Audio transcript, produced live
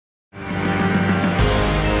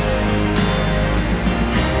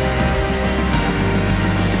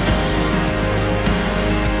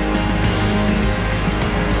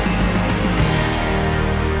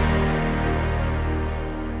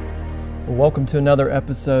Welcome to another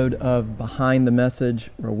episode of Behind the Message,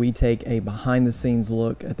 where we take a behind-the-scenes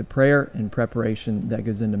look at the prayer and preparation that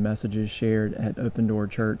goes into messages shared at Open Door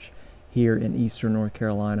Church here in Eastern North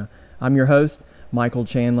Carolina. I'm your host, Michael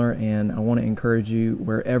Chandler, and I want to encourage you,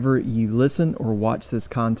 wherever you listen or watch this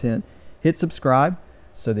content, hit subscribe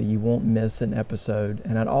so that you won't miss an episode.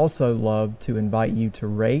 And I'd also love to invite you to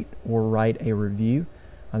rate or write a review.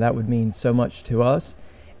 That would mean so much to us.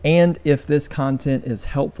 And if this content is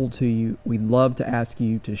helpful to you, we'd love to ask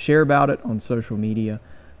you to share about it on social media,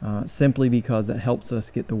 simply because it helps us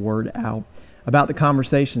get the word out about the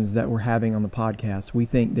conversations that we're having on the podcast. We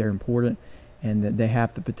think they're important and that they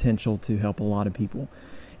have the potential to help a lot of people.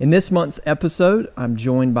 In this month's episode, I'm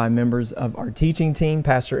joined by members of our teaching team,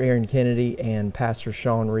 Pastor Aaron Kennedy and Pastor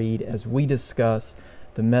Sean Reed, as we discuss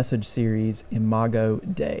the message series, Imago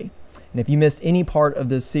Dei. And if you missed any part of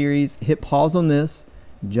this series, hit pause on this,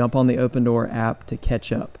 jump on the Open Door app to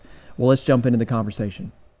catch up. Well, let's jump into the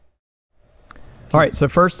conversation. All right, so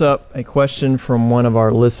first up, a question from one of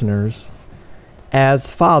our listeners.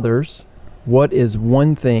 As fathers, what is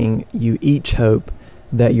one thing you each hope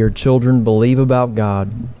that your children believe about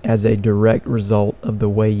God as a direct result of the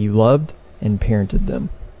way you loved and parented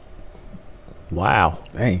them? Wow.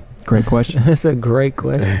 Hey, great question. That's a great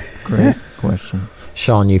question. Great question.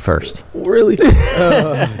 Sean, you first. Really?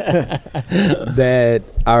 That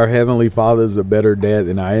our Heavenly Father's a better dad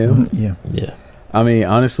than I am. Yeah. Yeah. I mean,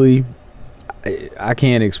 honestly, I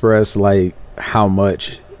can't express like how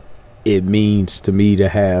much it means to me to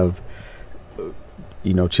have,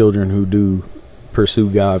 children who do pursue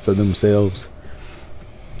God for themselves.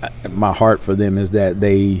 My heart for them is that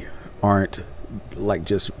they aren't like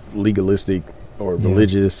just legalistic or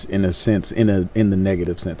religious in a sense, in the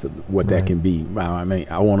negative sense of what that can be. I mean,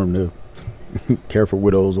 I want them to care for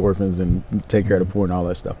widows, orphans, and take care of the poor and all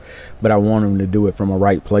that stuff. But I want them to do it from a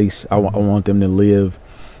right place. I want them to live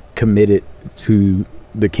committed to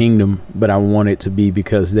the kingdom, but I want it to be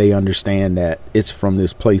because they understand that it's from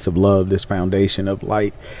this place of love, this foundation of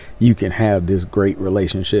like, you can have this great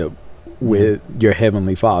relationship with your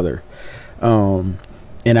Heavenly Father. And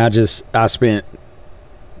I spent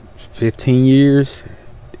 15 years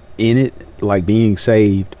in it, like being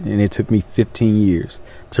saved, and it took me 15 years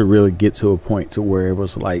to really get to a point to where it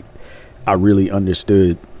was like I really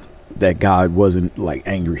understood that God wasn't like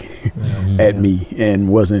angry at me and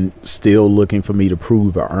wasn't still looking for me to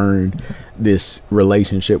prove or earn this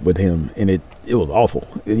relationship with him. And it was awful,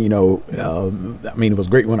 I mean, it was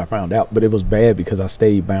great when I found out, but it was bad because I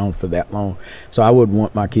stayed bound for that long. So I would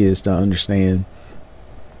want my kids to understand,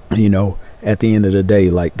 at the end of the day,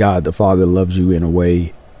 like God the Father loves you in a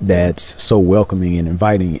way that's so welcoming and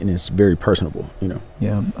inviting, and it's very personable,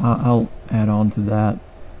 Yeah, I'll add on to that.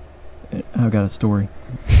 I've got a story,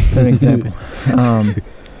 an example.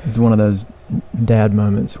 It's one of those dad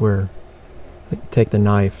moments where they take the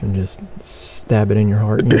knife and just stab it in your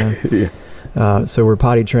heart, So we're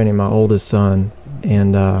potty training my oldest son,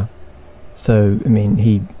 and so I mean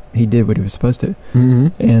he did what he was supposed to.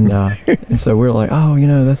 And so we're like, oh,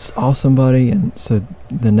 that's awesome, buddy. And so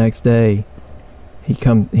the next day he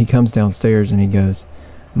comes downstairs and he goes,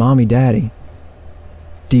 Mommy, Daddy,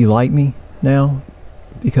 do you like me now?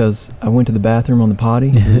 Because I went to the bathroom on the potty.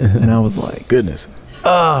 And I was like, goodness.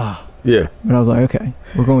 Yeah. But I was like, okay,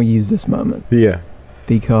 we're going to use this moment. Yeah.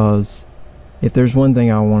 Because if there's one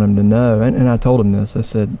thing I want him to know, and I told him this, I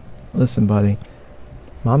said, listen, buddy,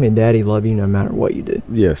 Mommy and Daddy love you no matter what you do.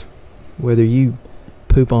 Yes. Whether you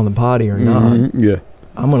poop on the potty or not, yeah,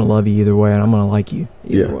 I'm going to love you either way, and I'm going to like you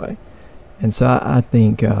either way. And so I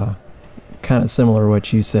think kind of similar to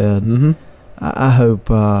what you said, I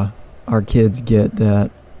hope our kids get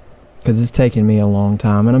that, because it's taken me a long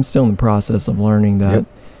time, and I'm still in the process of learning that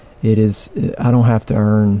I don't have to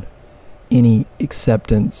earn any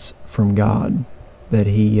acceptance from God, that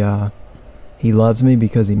He loves me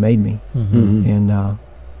because He made me,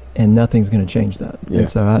 and nothing's going to change that. And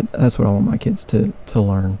so that's what I want my kids to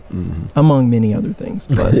learn, among many other things.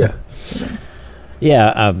 But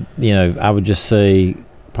I would just say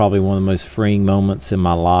probably one of the most freeing moments in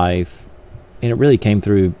my life, and it really came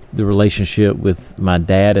through the relationship with my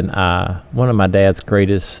dad and I. One of my dad's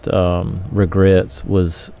greatest regrets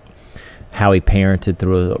was how he parented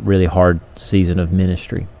through a really hard season of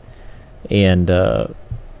ministry. And I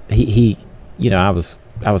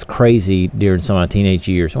was crazy during some of my teenage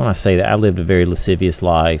years. When I say that, I lived a very lascivious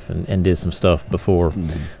life and did some stuff before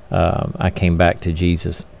I came back to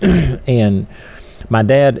Jesus. And my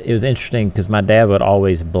dad, it was interesting because my dad would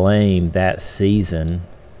always blame that season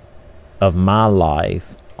of my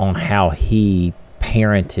life on how he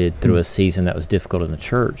parented through a season that was difficult in the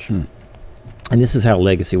church. And this is how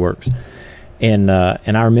legacy works. And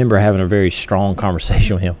I remember having a very strong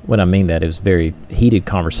conversation with him. When I mean that, it was a very heated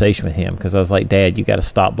conversation with him, because I was like, Dad, you got to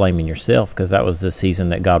stop blaming yourself, because that was the season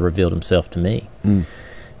that God revealed himself to me.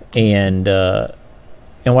 And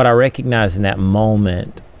what I recognized in that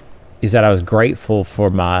moment is that I was grateful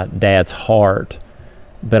for my dad's heart,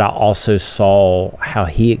 but I also saw how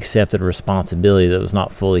he accepted a responsibility that was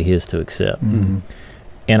not fully his to accept.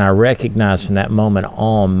 And I recognized from that moment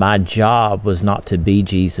on, my job was not to be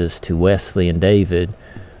Jesus to Wesley and David,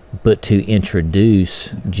 but to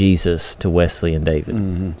introduce Jesus to Wesley and David.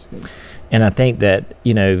 And I think that,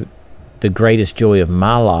 the greatest joy of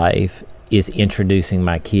my life is introducing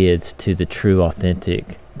my kids to the true,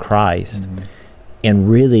 authentic Christ, and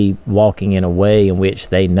really walking in a way in which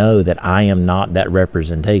they know that I am not that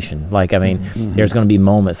representation. Like, I mean, there's going to be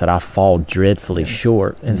moments that I fall dreadfully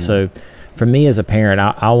short. And so for me as a parent,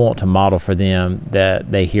 I want to model for them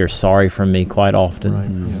that they hear sorry from me quite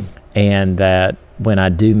often, and that when I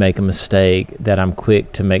do make a mistake, that I'm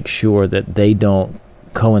quick to make sure that they don't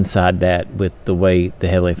coincide that with the way the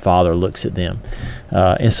Heavenly Father looks at them.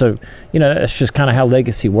 And so, that's just kind of how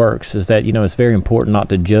legacy works, is that, it's very important not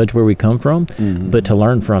to judge where we come from, but to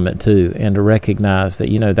learn from it too, and to recognize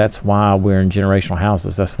that, that's why we're in generational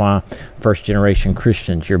houses. That's why first generation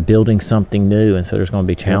Christians, you're building something new, and so there's going to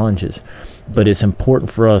be challenges. But it's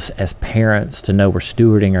important for us as parents to know we're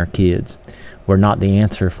stewarding our kids. We're not the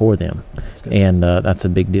answer for them. And that's a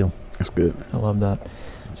big deal. That's good. I love that.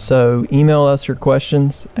 So email us your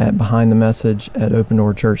questions at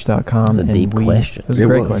behindthemessage@opendoorchurch.com. That's a deep question. It was a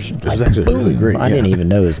great question. It was actually really great. I didn't even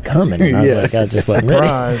know it was coming. I was like, I just wasn't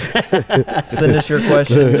ready. Surprise. Send us your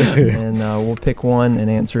question, and we'll pick one and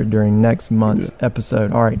answer it during next month's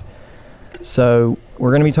episode. All right. So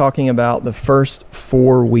we're going to be talking about the first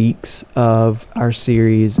 4 weeks of our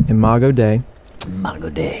series, Imago Dei. Imago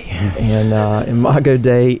Dei. And Imago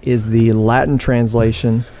Dei is the Latin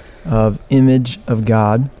translation of image of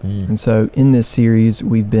God. And so in this series,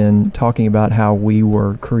 we've been talking about how we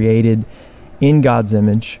were created in God's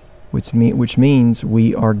image, which means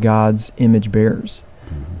we are God's image bearers.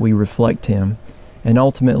 We reflect Him. And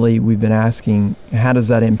ultimately, we've been asking, how does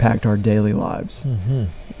that impact our daily lives?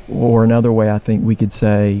 Or another way I think we could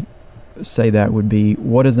say that would be,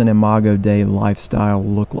 what does an Imago Dei lifestyle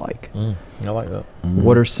look like? I like that.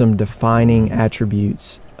 What are some defining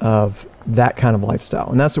attributes of that kind of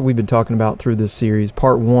lifestyle? And that's what we've been talking about through this series.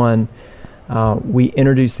 Part 1, we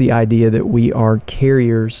introduced the idea that we are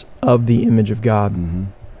carriers of the image of God.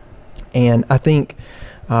 And I think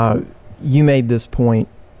you made this point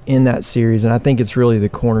in that series, and I think it's really the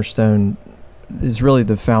cornerstone, is really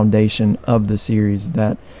the foundation of the series,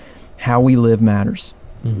 that how we live matters.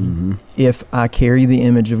 If I carry the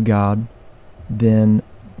image of God, then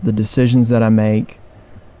the decisions that I make,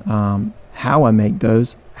 how I make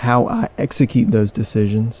those, how I execute those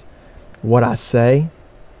decisions, what I say,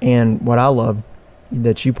 and what I love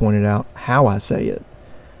that you pointed out, how I say it,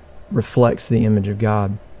 reflects the image of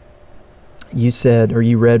God. You said, or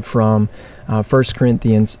you read from 1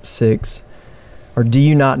 Corinthians 6, or do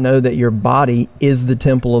you not know that your body is the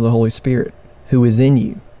temple of the Holy Spirit, who is in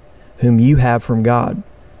you, whom you have from God,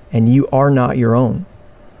 and you are not your own,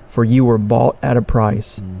 for you were bought at a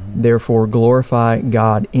price. Therefore glorify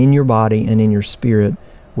God in your body and in your spirit,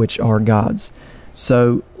 which are God's.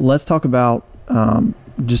 So let's talk about,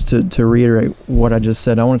 just to reiterate what I just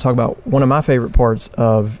said, I want to talk about one of my favorite parts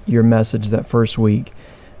of your message that first week,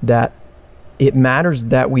 that it matters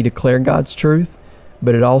that we declare God's truth,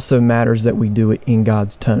 but it also matters that we do it in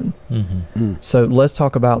God's tone. So let's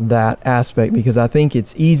talk about that aspect, because I think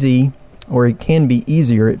it's easy, or it can be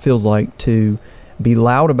easier, it feels like, to be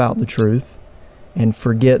loud about the truth and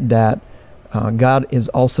forget that God is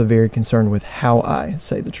also very concerned with how I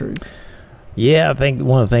say the truth. Yeah, I think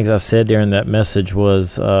one of the things I said during that message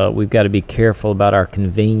was we've got to be careful about our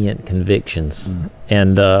convenient convictions.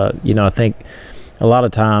 And, I think a lot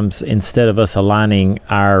of times, instead of us aligning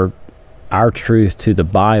our truth to the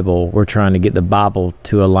Bible, we're trying to get the Bible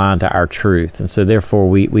to align to our truth. And so therefore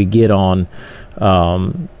we get on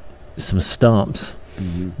some stumps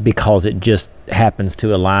because it just happens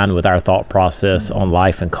to align with our thought process on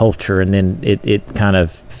life and culture, and then it kind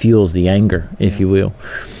of fuels the anger, if you will.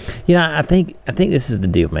 I think this is the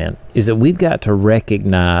deal, man, is that we've got to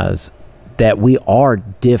recognize that we are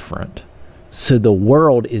different, so the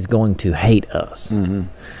world is going to hate us. And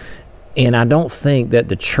I don't think that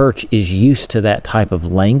the church is used to that type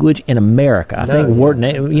of language in America. I think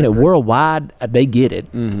worldwide they get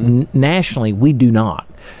it. Nationally, we do not.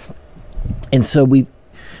 And so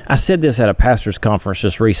I said this at a pastor's conference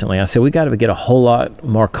just recently. I said we got to get a whole lot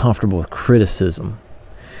more comfortable with criticism.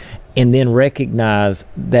 and then recognize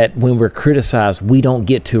that when we're criticized, we don't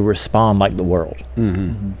get to respond like the world.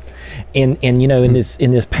 Mm-hmm. And you know, in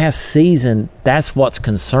this past season, that's what's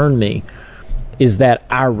concerned me, is that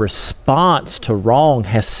our response to wrong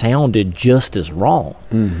has sounded just as wrong.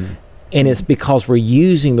 Mm-hmm. And it's because we're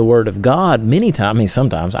using the word of God many times. I mean,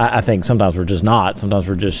 sometimes, I think sometimes we're just not. Sometimes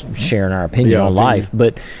we're just sharing our opinion on life.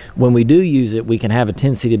 But when we do use it, we can have a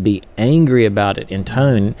tendency to be angry about it in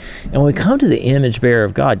tone. And when we come to the image bearer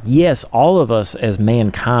of God, yes, all of us as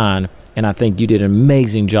mankind, and I think you did an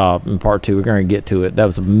amazing job in part 2. We're going to get to it. That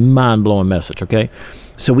was a mind-blowing message, okay?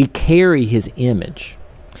 So we carry his image.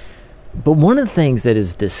 But one of the things that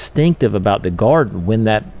is distinctive about the garden, when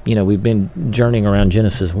that, you know, we've been journeying around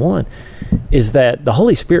Genesis 1, is that the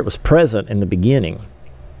Holy Spirit was present in the beginning.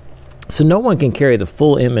 So no one can carry the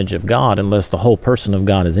full image of God unless the whole person of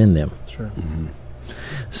God is in them. Sure. Mm-hmm.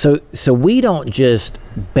 So we don't just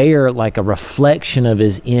bear like a reflection of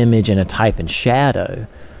his image and a type and shadow.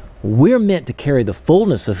 We're meant to carry the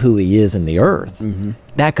fullness of who he is in the earth. Mm-hmm.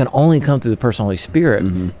 That can only come through the person of the Holy Spirit.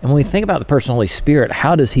 Mm-hmm. And when we think about the person of the Holy Spirit,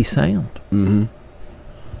 how does he sound? Mm-hmm.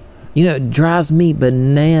 You know, it drives me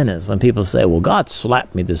bananas when people say, well, God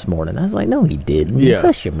slapped me this morning. I was like, no, he didn't. Yeah.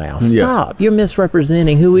 Hush your mouth. Yeah. Stop. You're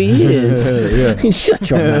misrepresenting who he is.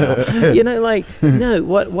 Shut your mouth. You know, like, no,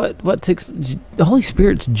 the Holy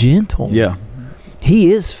Spirit's gentle. Yeah.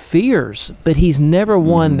 He is fierce, but he's never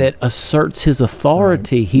one that asserts his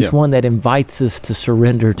authority. Right. He's one that invites us to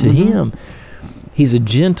surrender to him. He's a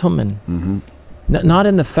gentleman. Mm-hmm. Not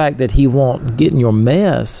in the fact that he won't get in your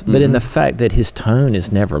mess, but in the fact that his tone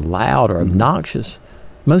is never loud or obnoxious.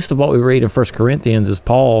 Most of what we read in 1 Corinthians is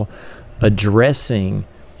Paul addressing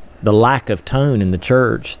the lack of tone in the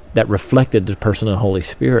church that reflected the person of the Holy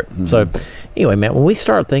Spirit. Mm-hmm. So anyway, man, when we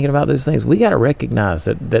start thinking about those things, we got to recognize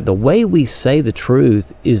that the way we say the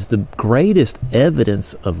truth is the greatest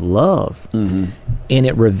evidence of love, Mm-hmm. and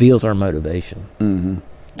it reveals our motivation. Mm-hmm.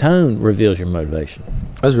 Tone reveals your motivation,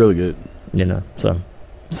 That's really good. you know. So,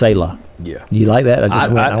 Selah. Yeah. You like that? I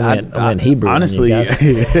went Hebrew. on you Honestly,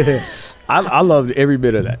 guys. I loved every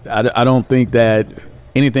bit of that. I don't think that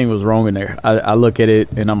anything was wrong in there. I look at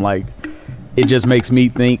it and I'm like, it just makes me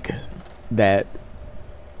think that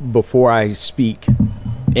before I speak,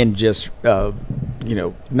 and just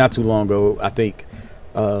not too long ago, I think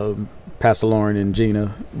Pastor Lauren and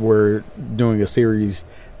Gina were doing a series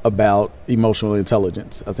about emotional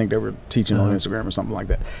intelligence. I think they were teaching on Instagram or something like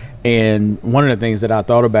that. And one of the things that I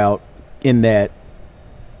thought about in that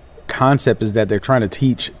concept is that they're trying to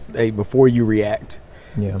teach, before you react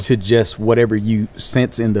to just whatever you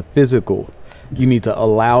sense in the physical, you need to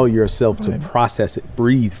allow yourself to process it,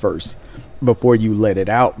 breathe first before you let it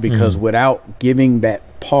out, because without giving that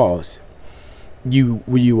pause, you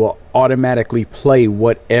will automatically play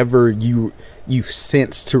whatever you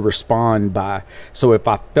sense to respond by. So if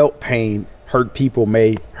I felt pain, hurt people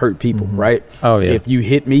may hurt people, right? Oh yeah. If you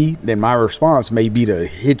hit me, then my response may be to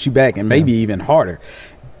hit you back, and maybe even harder.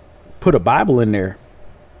 Put a Bible in there,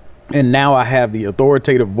 and now I have the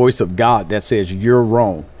authoritative voice of God that says you're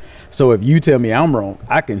wrong. So if you tell me I'm wrong,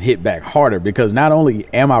 I can hit back harder, because not only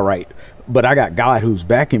am I right, but I got God who's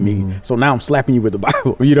backing me. So now I'm slapping you with the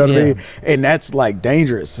Bible. You know what I mean? And that's like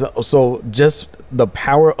dangerous. So just the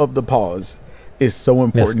power of the pause is so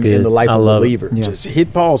important in the life of a believer. Just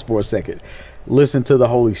hit pause for a second. Listen to the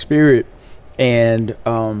Holy Spirit. And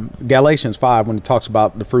Galatians 5, when it talks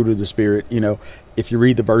about the fruit of the Spirit, if you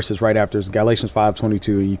read the verses right after, it's Galatians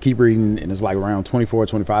 5:22, and you keep reading, and it's like around 24,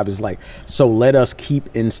 25, it's like, so let us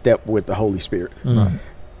keep in step with the Holy Spirit.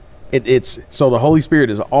 It's so the Holy Spirit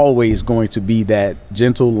is always going to be that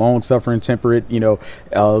gentle, long-suffering, temperate,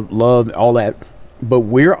 love, all that. But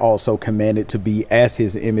we're also commanded to be as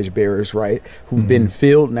his image bearers, right? Who've been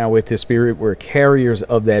filled now with his Spirit. We're carriers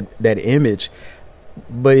of that image.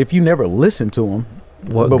 But if you never listen to him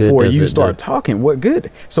before you start talking, what good?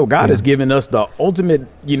 So God has given us the ultimate,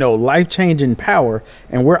 life-changing power,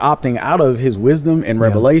 and we're opting out of his wisdom and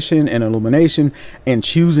revelation and illumination and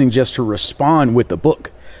choosing just to respond with the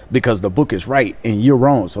book, because the book is right and you're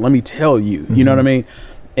wrong. So let me tell you, you know what I mean?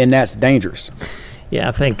 And that's dangerous. Yeah,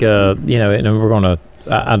 I think, and we're going to,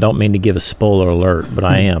 I don't mean to give a spoiler alert, but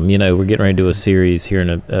I am. We're getting ready to do a series here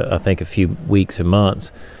in, I think, a few weeks and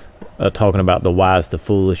months, talking about the wise, the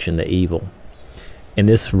foolish, and the evil. And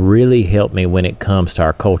this really helped me when it comes to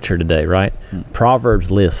our culture today, right? Proverbs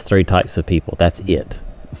lists 3 types of people. That's it.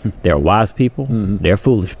 There are wise people, there are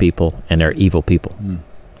foolish people, and there are evil people.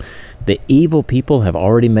 The evil people have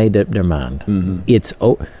already made up their mind.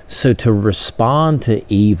 So to respond to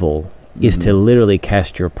evil is to literally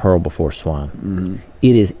cast your pearl before swine.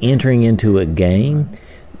 It is entering into a game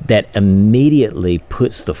that immediately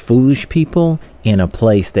puts the foolish people in a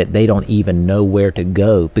place that they don't even know where to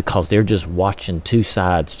go because they're just watching two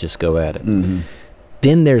sides just go at it.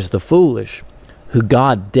 Then there's the foolish who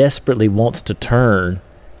God desperately wants to turn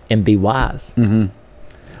and be wise.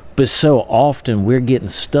 But so often we're getting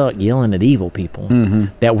stuck yelling at evil people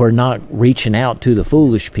that we're not reaching out to the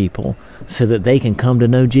foolish people so that they can come to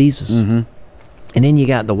know Jesus. And then you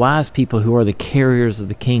got the wise people who are the carriers of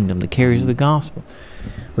the kingdom, the carriers of the gospel.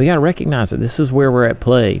 We got to recognize that this is where we're at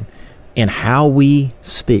play, and how we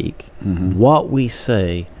speak, what we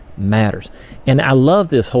say matters. And I love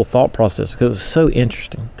this whole thought process because it's so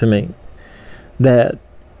interesting to me that,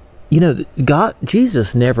 you know,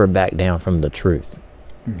 Jesus never backed down from the truth.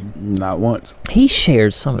 Not once. He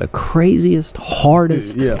shared some of the craziest,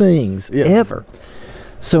 hardest things ever.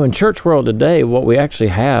 So in church world today, what we actually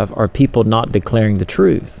have are people not declaring the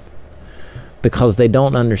truth because they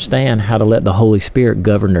don't understand how to let the Holy Spirit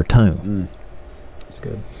govern their tone. That's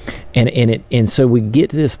good. And so we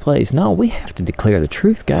get to this place. No, we have to declare the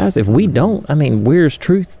truth, guys. If we don't, I mean, where's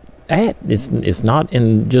truth at? It's not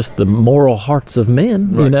in just the moral hearts of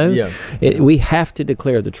men, you know. We have to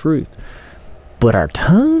declare the truth, but our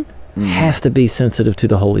tone has to be sensitive to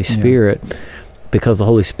the Holy Spirit. Because the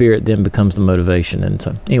Holy Spirit then becomes the motivation. And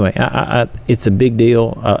so, anyway, it's a big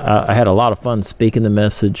deal. I had a lot of fun speaking the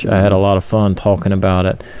message. I had a lot of fun talking about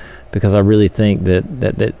it because I really think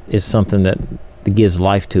that is something that gives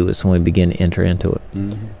life to us when we begin to enter into it.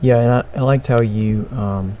 Yeah, and I liked how you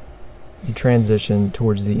transitioned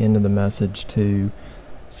towards the end of the message to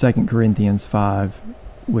 2 Corinthians 5,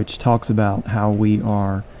 which talks about how we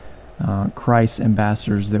are Christ's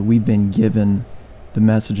ambassadors, that we've been given the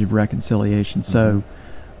message of reconciliation. So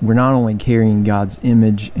we're not only carrying God's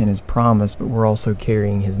image and his promise, but we're also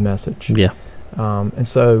carrying his message. And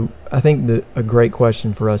so I think that a great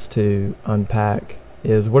question for us to unpack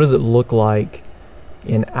is, what does it look like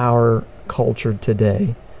in our culture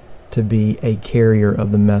today to be a carrier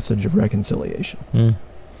of the message of reconciliation?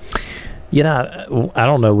 You know, I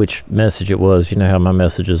don't know which message it was. You know how my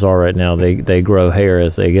messages are right now. They grow hair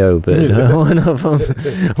as they go. But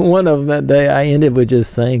one of them that day, I ended with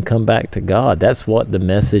just saying, come back to God. That's what the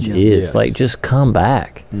message is. Like, just come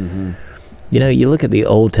back. You know, you look at the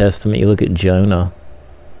Old Testament, you look at Jonah.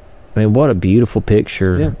 I mean, what a beautiful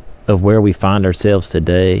picture of where we find ourselves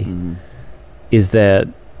today is that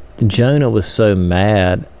Jonah was so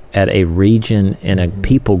mad at a region and a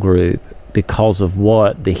people group because of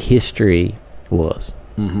what the history was,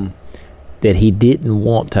 that he didn't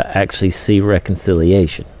want to actually see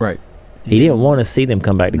reconciliation. He didn't want to see them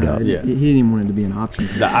come back to God. He didn't even want it to be an option.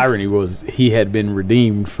 The irony was he had been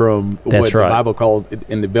redeemed from what the Bible calls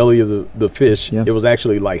in the belly of the fish. It was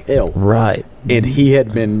actually like hell. And he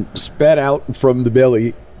had been spat out from the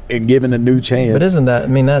belly and given a new chance. But isn't that, I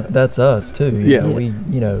mean, that's us too.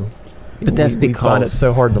 But that's we find it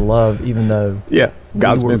so hard to love, even though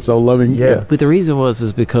God's been so loving. But the reason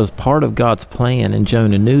is because part of God's plan, and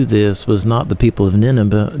Jonah knew this, was not the people of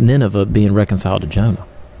Nineveh being reconciled to Jonah.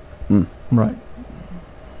 Right.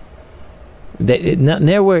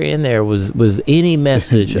 Nowhere in there was any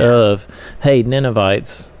message of, hey,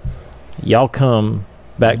 Ninevites, y'all come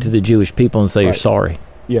back to the Jewish people and say you're sorry.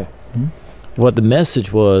 What the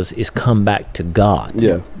message was is come back to God.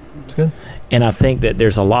 That's good. And I think that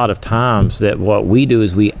there's a lot of times that what we do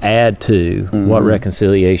is we add to what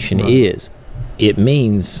reconciliation is. It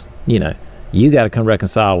means, you know, you got to come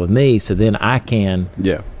reconcile with me so then I can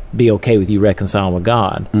be okay with you reconciling with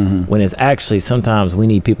God. When it's actually sometimes we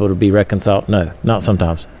need people to be reconciled. No, not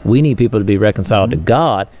sometimes. We need people to be reconciled to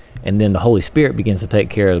God, and then the Holy Spirit begins to take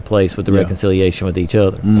care of the place with the reconciliation with each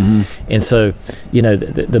other. And so, you know,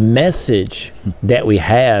 the message that we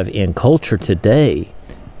have in culture today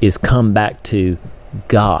is come back to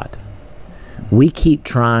God. We keep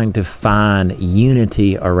trying to find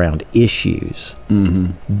unity around issues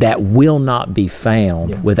that will not be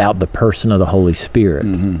found without the person of the Holy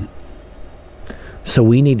Spirit. So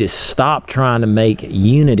we need to stop trying to make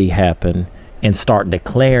unity happen and start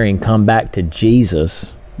declaring, come back to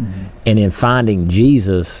Jesus. And in finding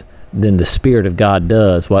Jesus, then the Spirit of God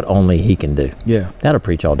does what only he can do. That'll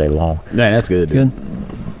preach all day long. That's good.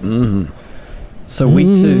 So we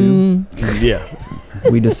too,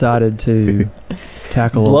 we decided to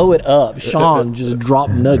tackle, blow it up. Sean just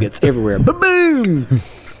dropped nuggets everywhere. Boom!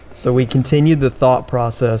 So we continued the thought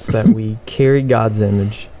process that we carry God's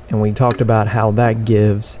image, and we talked about how that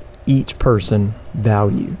gives each person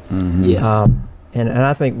value. And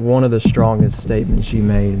I think one of the strongest statements you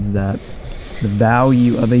made is that the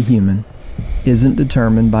value of a human isn't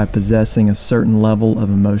determined by possessing a certain level of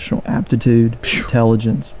emotional aptitude,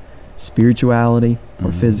 intelligence, spirituality or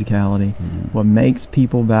physicality, what makes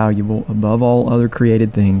people valuable above all other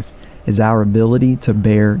created things is our ability to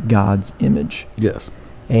bear God's image. Yes.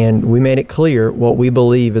 And we made it clear what we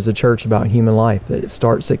believe as a church about human life, that it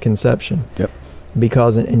starts at conception. Yep.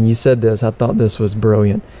 Because, and you said this, I thought this was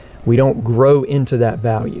brilliant, we don't grow into that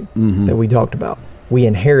value that we talked about. We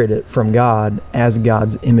inherit it from God as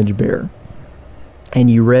God's image bearer. And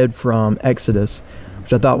you read from Exodus,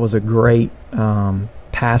 which I thought was a great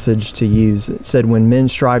passage to use. It said, when men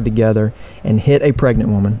strive together and hit a pregnant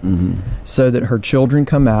woman so that her children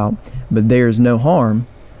come out, but there is no harm,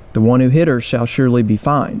 the one who hit her shall surely be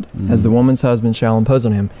fined, as the woman's husband shall impose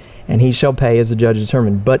on him, and he shall pay as the judge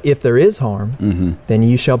determined. But if there is harm, then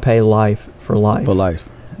you shall pay life for life. For life.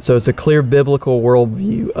 So it's a clear biblical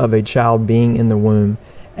worldview of a child being in the womb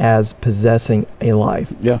as possessing a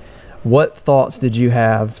life. Yeah. What thoughts did you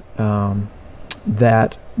have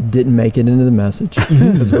that didn't make it into the message?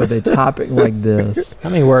 Because with a topic like this, How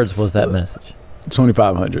many words was that message?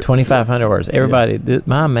 2,500. 2,500 words. Everybody,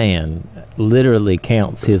 my man literally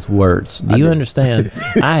counts his words. Do you understand?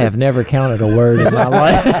 I have never counted a word in my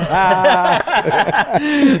life.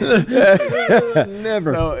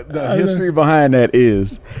 Never. So the history behind that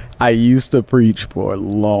is I used to preach for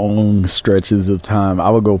long stretches of time. I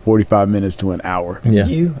would go 45 minutes to an hour. Yeah.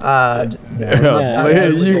 you You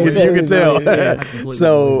can tell.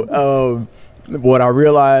 So what I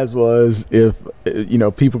realized was if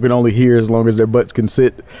people can only hear as long as their butts can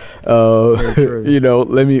sit. very true.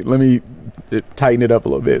 Let me tighten it up a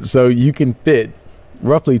little bit. So you can fit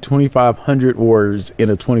roughly 2,500 words in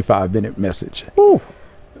a 25-minute message. Ooh.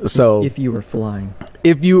 So if you were flying,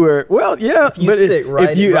 if you were, well, yeah, If you but stick right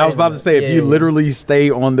if you, right I was about in to say, it. if Yeah, you yeah. literally stay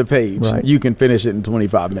on the page, Right. you can finish it in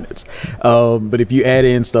 25 minutes. But if you add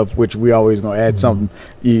in stuff, which we always gonna add something,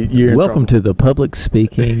 you're in Welcome to the Public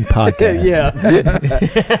Speaking Podcast.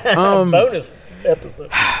 Yeah. Bonus episode.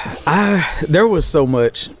 There was so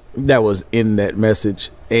much that was in that message,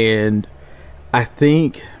 and I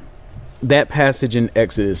think that passage in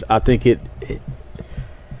Exodus, I think it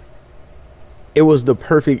was the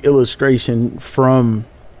perfect illustration from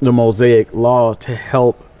the Mosaic Law to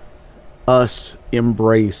help us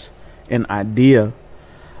embrace an idea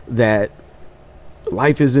that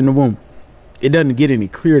life is in the womb. It doesn't get any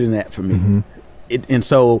clearer than that for me. And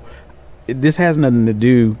so this has nothing to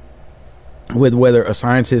do with whether a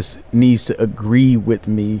scientist needs to agree with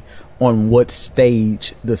me on what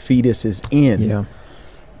stage the fetus is in. yeah,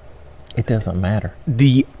 It doesn't matter.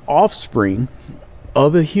 The offspring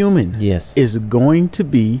of a human Yes. is going to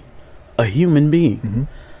be a human being.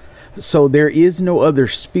 So there is no other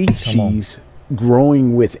species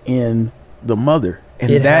growing within the mother. And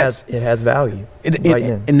it that's has value. it, right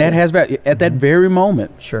then. and that has value at that very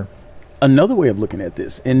moment. Sure. Another way of looking at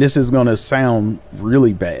this, and this is going to sound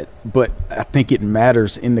really bad, but I think it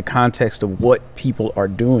matters in the context of what people are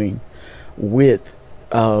doing with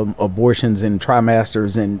abortions and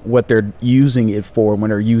trimesters and what they're using it for when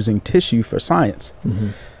they're using tissue for science.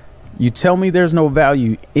 You tell me there's no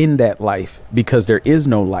value in that life because there is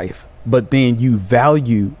no life, but then you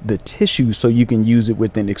value the tissue so you can use it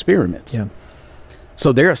within experiments. Yeah.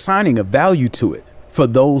 So they're assigning a value to it for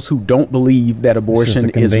those who don't believe that abortion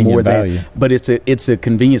is more value. than, but it's a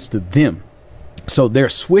convenience to them. So they're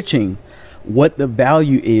switching what the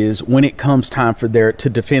value is when it comes time for to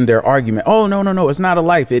defend their argument. Oh, no, it's not a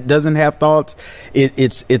life. It doesn't have thoughts.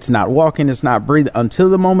 It's not walking. It's not breathing. Until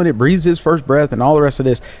the moment it breathes its first breath and all the rest of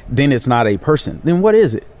this, then it's not a person. Then what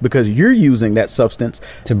is it? Because you're using that substance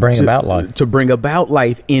To bring about life. To bring about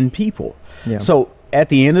life in people. Yeah. So at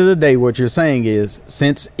the end of the day, what you're saying is,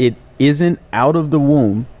 since it isn't out of the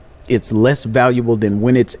womb, it's less valuable than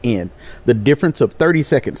when it's in. The difference of 30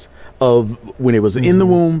 seconds of when it was in the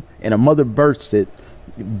womb and a mother births it,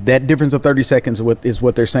 that difference of 30 seconds is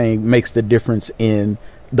what they're saying makes the difference in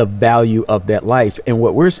the value of that life. And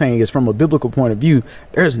what we're saying is, from a biblical point of view,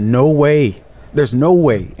 there's no way,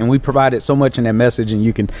 and we provided so much in that message and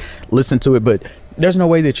you can listen to it, but there's no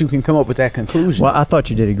way that you can come up with that conclusion. Well, I thought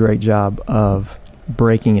you did a great job of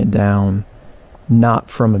breaking it down, not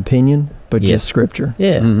from opinion, but Yes. just scripture.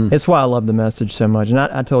 Yeah. It's why I love the message so much. And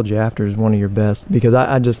I told you after is one of your best, because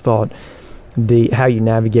I just thought how you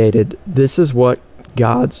navigated, this is what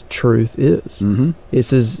God's truth is.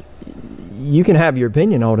 This is, you can have your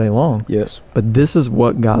opinion all day long, Yes. but this is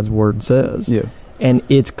what God's word says. Yeah. And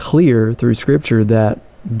it's clear through scripture that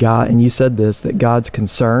God, and you said this, that God's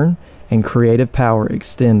concern and creative power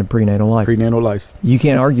extend to prenatal life. Prenatal life. You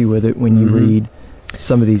can't argue with it when you read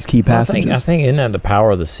some of these key Well, passages. I think isn't that the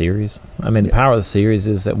power of the series? I mean, the power of the series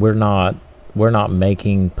is that we're not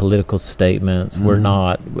making political statements. We're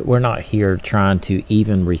not here trying to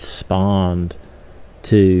even respond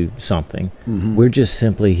to something. We're just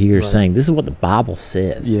simply here saying this is what the Bible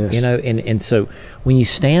says. Yes. You know, and so when you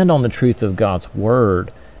stand on the truth of God's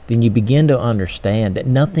word, then you begin to understand that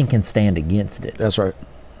nothing can stand against it. That's right.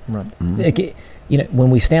 Right. Like, you know, when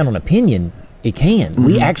we stand on opinion, it can.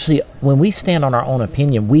 We actually, when we stand on our own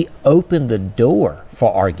opinion, we open the door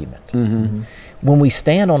for argument. When we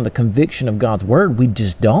stand on the conviction of God's word, we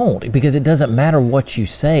just don't, because it doesn't matter what you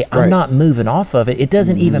say. I'm not moving off of it. It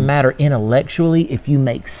doesn't even matter intellectually if you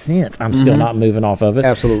make sense. I'm still not moving off of it.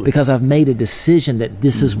 Absolutely. Because I've made a decision that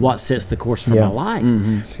this is what sets the course for my life.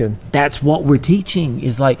 That's good. That's what we're teaching,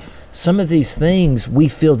 is like some of these things we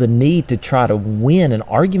feel the need to try to win an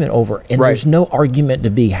argument over, and there's no argument to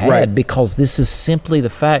be had because this is simply the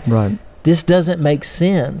fact. This doesn't make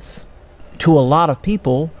sense to a lot of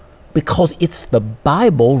people, because it's the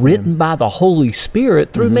Bible written by the Holy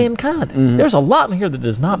Spirit through mankind. There's a lot in here that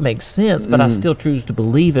does not make sense, but I still choose to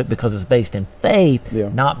believe it because it's based in faith,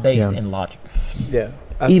 not based in logic.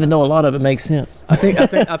 Even though a lot of it makes sense. I think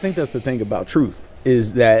that's the thing about truth,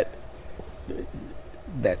 is that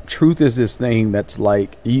truth is this thing that's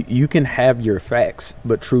like you can have your facts,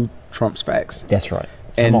 but truth trumps facts. That's right.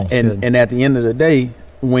 And at the end of the day,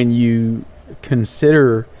 when you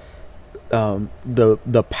consider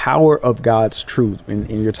the power of God's truth, and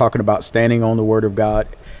you're talking about standing on the word of God,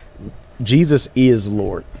 Jesus is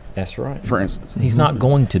Lord. That's right. For instance, he's not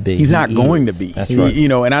going to be. He's not going to be. That's right. You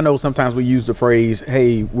know, and I know sometimes we use the phrase,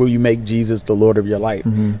 "Hey, will you make Jesus the Lord of your life?"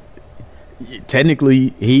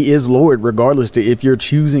 Technically, he is Lord, regardless to if you're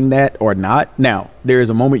choosing that or not. Now, there is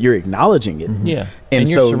a moment you're acknowledging it. And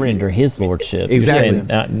so you're surrendering his lordship. Exactly. You're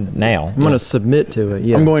saying, now I'm going to submit to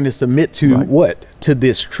it. I'm going to submit to what? To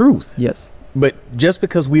this truth. Yes. But just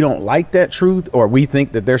because we don't like that truth, or we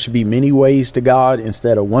think that there should be many ways to God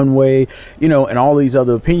instead of one way, you know, and all these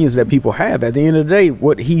other opinions that people have, at the end of the day,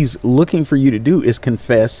 what he's looking for you to do is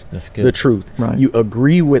confess the truth. You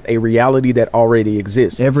agree with a reality that already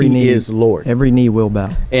exists. Every knee is Lord. Every knee will bow.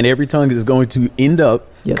 And every tongue is going to end up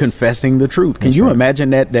confessing the truth. Can you imagine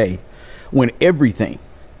that day when everything,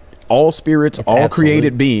 all spirits, all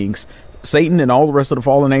created beings, Satan and all the rest of the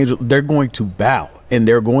fallen angels, they're going to bow and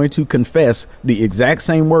they're going to confess the exact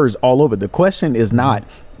same words all over. The question is not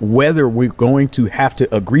whether we're going to have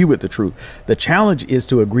to agree with the truth. The challenge is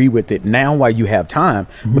to agree with it now while you have time,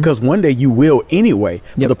 because one day you will anyway.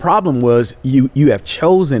 The problem was you have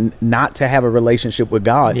chosen not to have a relationship with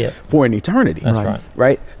God for an eternity. That's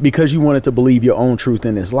right? Because you wanted to believe your own truth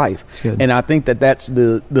in this life. And I think that that's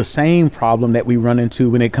the same problem that we run into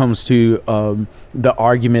when it comes to the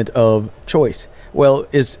argument of choice. Well,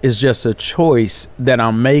 it's just a choice that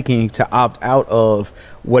I'm making to opt out of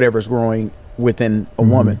whatever's growing within a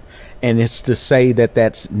woman, and it's to say that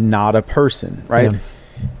that's not a person, right?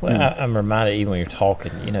 Well, I'm reminded, even when you're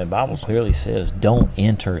talking, you know, the Bible clearly says don't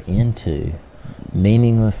enter into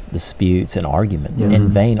meaningless disputes and arguments and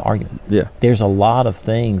vain arguments. There's a lot of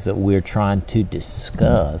things that we're trying to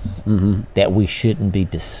discuss that we shouldn't be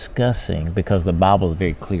discussing, because the Bible is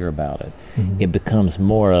very clear about it. It becomes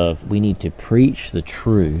more of, we need to preach the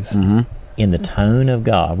truth in the tone of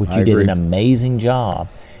God, which you did an amazing job,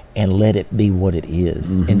 and let it be what it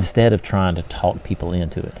is, instead of trying to talk people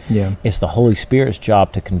into it. It's the Holy Spirit's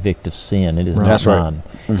job to convict of sin. It is not mine.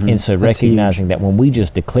 And so recognizing that when we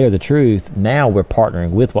just declare the truth, now we're partnering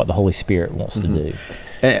with what the Holy Spirit wants to do.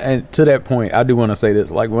 And to that point, I do want to say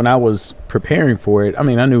this. Like, when I was preparing for it, I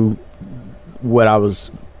mean, I knew what I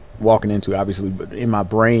was walking into, obviously, but in my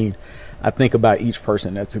brain, I think about each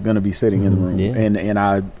person that's going to be sitting in the room. And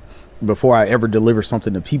I, before I ever deliver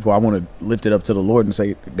something to people, I want to lift it up to the Lord and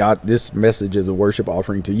say, God, this message is a worship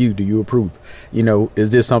offering to you. Do you approve? You know, is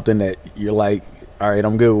this something that you're like, all right,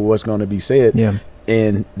 I'm good with what's going to be said?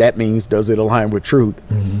 And that means, does it align with truth?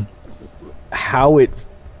 How it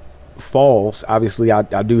falls, obviously,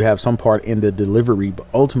 I do have some part in the delivery, but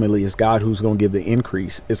ultimately it's God who's going to give the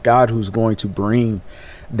increase. It's God who's going to bring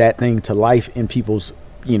that thing to life in people's,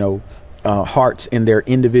 you know, hearts in their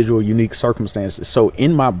individual unique circumstances. So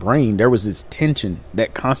in my brain, there was this tension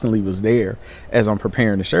that constantly was there as I'm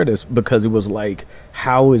preparing to share this, because it was like,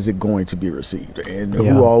 how is it going to be received, and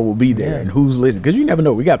who all will be there, and who's listening? Because you never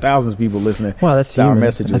know. We got thousands of people listening to our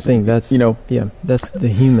messages. I think that's, you know, that's the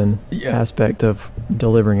human aspect of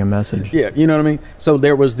delivering a message. You know what I mean? So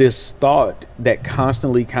there was this thought that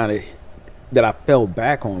constantly kind of, that I fell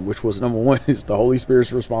back on, which was, number one, is the Holy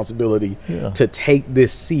Spirit's responsibility to take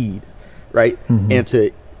this seed, right? And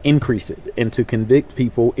to increase it and to convict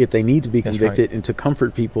people if they need to be convicted, and to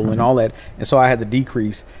comfort people and all that. And so I had to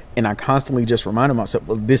decrease, and I constantly just reminded myself,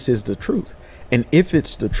 well, this is the truth. And if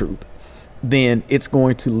it's the truth, then it's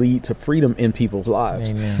going to lead to freedom in people's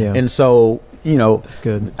lives. Amen. Yeah. And so, you know, That's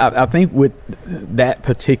good. I think with that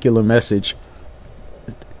particular message,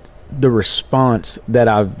 the response that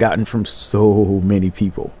I've gotten from so many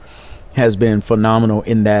people has been phenomenal,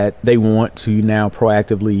 in that they want to now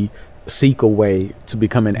proactively seek a way to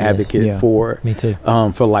become an advocate Yeah. for Me too.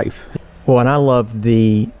 for life. Well, and I love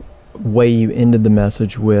the way you ended the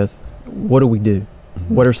message with, what do we do?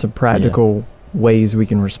 What are some practical ways we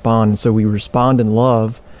can respond? And so we respond in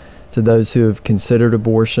love to those who have considered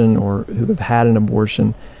abortion or who have had an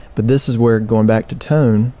abortion. But this is where, going back to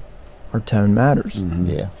tone, our tone matters.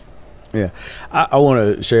 Yeah. Yeah. I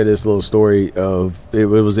want to share this little story of, it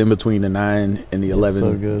was in between the 9 and the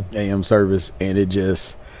 11 a.m. service, and it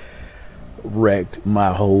just wrecked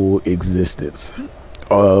my whole existence.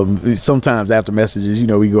 Sometimes after messages, you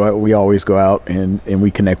know, we always go out and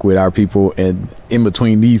we connect with our people, and in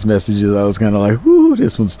between these messages, I was kind of like, whoo,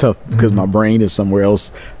 this one's tough, because my brain is somewhere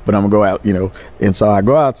else, but I'm gonna go out, you know. And so I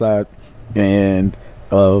go outside, and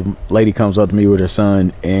lady comes up to me with her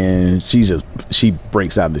son, and she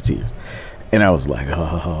breaks out into tears. And I was like,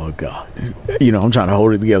 oh God, you know, I'm trying to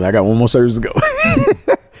hold it together. I got one more service to go.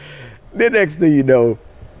 The next thing you know,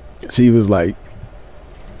 she was like,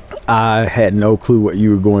 I had no clue what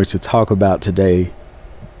you were going to talk about today,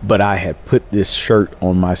 but I had put this shirt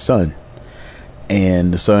on my son.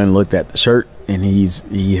 And the son looked at the shirt, and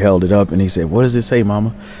he held it up, and he said, what does it say,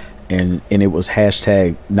 Mama? And it was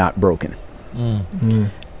 #not broken.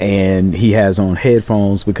 And he has on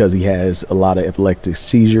headphones because he has a lot of epileptic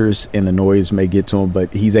seizures, and the noise may get to him,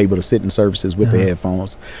 but he's able to sit in services with the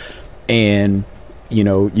headphones. And, you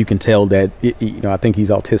know, you can tell that, you know, I think he's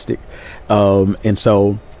autistic. And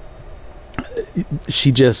so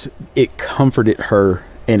it comforted her,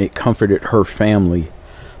 and it comforted her family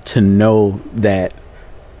to know that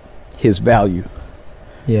his value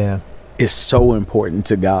is so important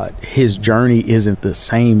to God. His journey isn't the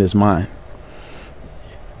same as mine,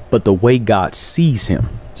 but the way God sees him,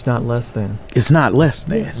 It's not less than. it's not less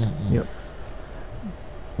than. Yep.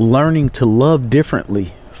 Learning to love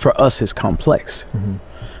differently for us is complex,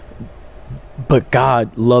 but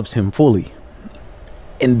God loves him fully.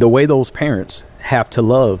 And the way those parents have to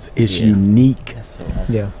love is unique. That's so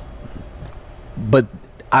awesome. Yeah. But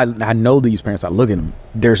I know these parents, I look at them,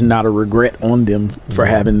 there's not a regret on them for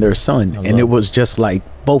having their son. And it was just like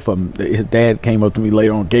both of them. His dad came up to me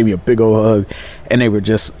later on, gave me a big old hug, and they were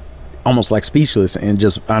just almost like speechless, and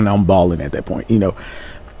just, I'm bawling at that point, you know.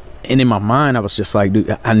 And in my mind, I was just like, dude,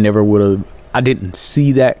 I didn't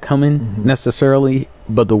see that coming necessarily,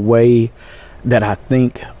 but the way that I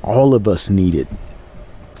think all of us needed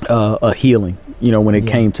a healing, you know, when it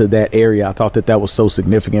came to that area, I thought that was so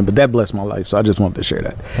significant, but that blessed my life. So I just wanted to share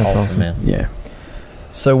that. That's awesome. Man. Yeah.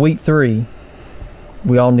 So week 3,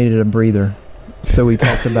 we all needed a breather. So we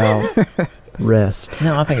talked about rest.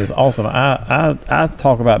 No, I think it's awesome. I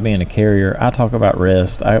talk about being a carrier. I talk about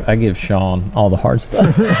rest. I give Sean all the hard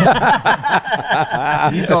stuff.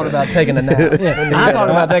 You talked about taking a nap. I talked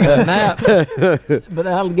about taking a nap, but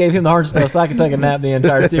I gave him the hard stuff so I could take a nap the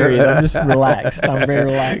entire series. I'm just relaxed. I'm very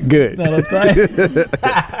relaxed. Good.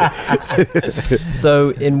 So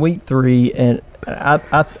in week 3, and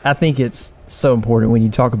I think it's so important when you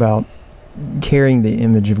talk about carrying the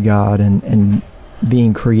image of God and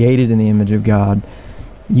being created in the image of God,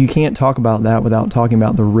 you can't talk about that without talking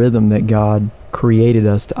about the rhythm that God created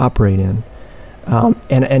us to operate in.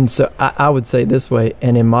 And so I would say it this way: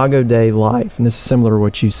 an Imago Dei life, and this is similar to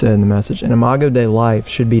what you said in the message, an Imago Dei life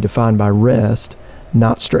should be defined by rest,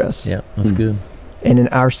 not stress. Yeah, that's good. And in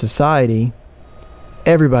our society,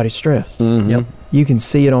 everybody's stressed. Yep. You can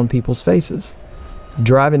see it on people's faces.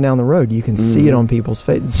 Driving down the road, you can see it on people's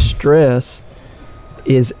faces. Stress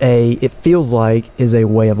is it feels like a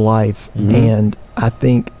way of life. And I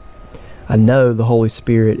know the Holy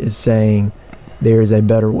Spirit is saying there is a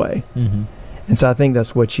better way. And so I think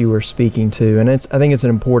that's what you were speaking to. And I think it's an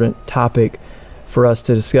important topic for us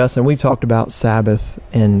to discuss. And we've talked about Sabbath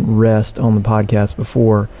and rest on the podcast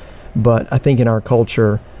before, but I think in our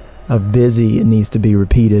culture of busy, it needs to be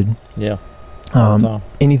repeated. Yeah.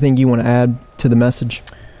 Anything you want to add to the message?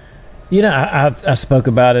 You know, I spoke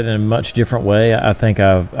about it in a much different way. I think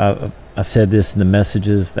I said this in the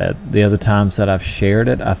messages that the other times that I've shared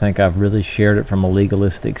it, I think I've really shared it from a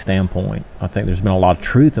legalistic standpoint. I think there's been a lot of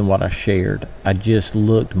truth in what I shared. I just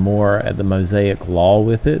looked more at the Mosaic law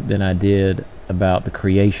with it than I did about the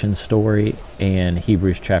creation story and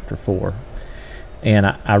Hebrews chapter 4. And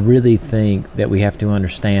I really think that we have to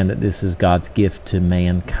understand that this is God's gift to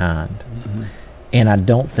mankind. And I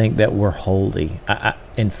don't think that we're holy.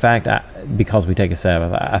 In fact, because we take a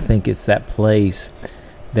Sabbath, I think it's that place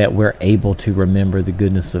that we're able to remember the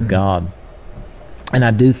goodness of God. And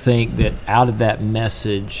I do think that out of that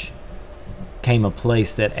message came a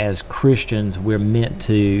place that as Christians, we're meant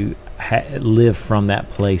to live from that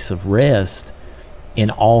place of rest in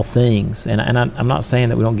all things. And I'm not saying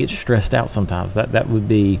that we don't get stressed out sometimes. That would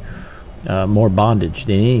be more bondage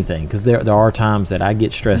than anything, because there are times that I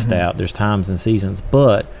get stressed out. There's times and seasons,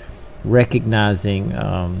 but recognizing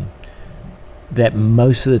that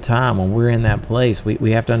most of the time when we're in that place,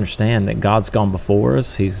 we have to understand that God's gone before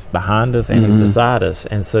us, He's behind us, and He's beside us.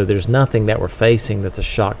 And so there's nothing that we're facing that's a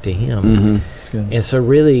shock to Him. That's good. And so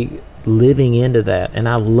really living into that, and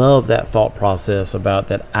I love that thought process about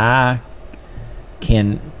that I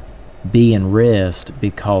can be in rest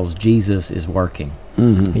because Jesus is working.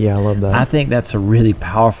 Yeah, I love that. I think that's a really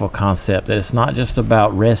powerful concept, that it's not just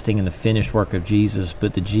about resting in the finished work of Jesus,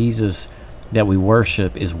 but the Jesus that we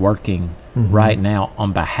worship is working right now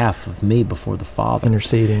on behalf of me before the Father.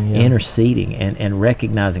 Interceding and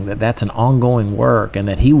recognizing that that's an ongoing work, and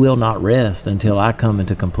that He will not rest until I come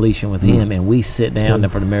into completion with Him, and we sit down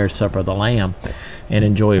for the marriage supper of the Lamb and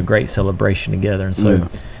enjoy a great celebration together. And so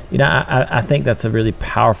you know, I think that's a really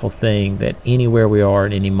powerful thing, that anywhere we are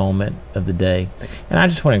at any moment of the day. And I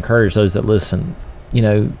just want to encourage those that listen, you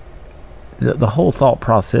know, the whole thought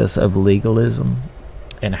process of legalism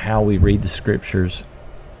and how we read the Scriptures,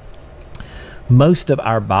 most of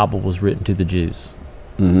our Bible was written to the Jews.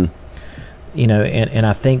 You know, and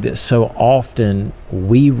I think that so often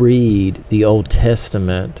we read the Old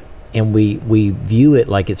Testament and we view it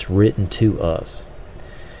like it's written to us.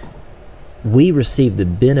 We receive the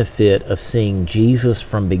benefit of seeing Jesus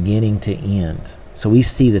from beginning to end. So we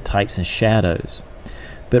see the types and shadows.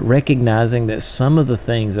 But recognizing that some of the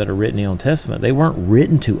things that are written in the Old Testament, they weren't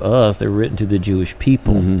written to us, they were written to the Jewish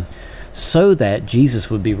people, so that Jesus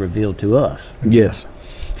would be revealed to us. Yes.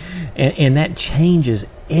 And that changes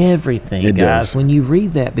everything, it guys, does. when you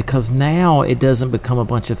read that, because now it doesn't become a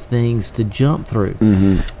bunch of things to jump through.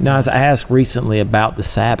 Now, as I asked recently about the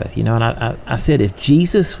Sabbath, you know, and I said, if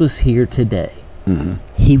Jesus was here today,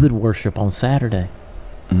 He would worship on Saturday.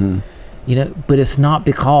 You know, but it's not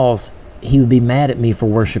because He would be mad at me for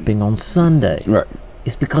worshiping on Sunday. Right.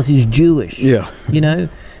 It's because He's Jewish. Yeah. You know,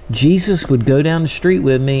 Jesus would go down the street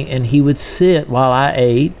with me and He would sit while I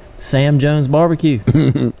ate Sam Jones barbecue.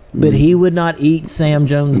 But He would not eat Sam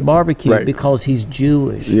Jones barbecue because He's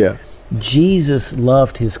Jewish. Yeah. Jesus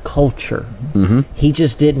loved His culture. He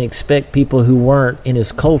just didn't expect people who weren't in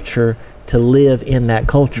His culture to live in that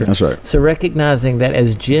culture. That's right. So recognizing that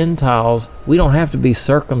as Gentiles, we don't have to be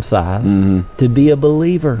circumcised to be a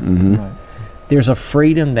believer. Right. There's a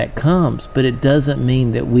freedom that comes, but it doesn't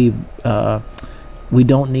mean that we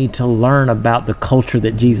don't need to learn about the culture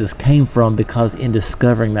that Jesus came from, because in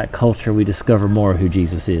discovering that culture, we discover more of who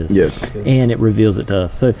Jesus is. Yes. And it reveals it to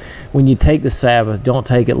us. So when you take the Sabbath, don't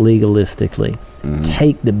take it legalistically.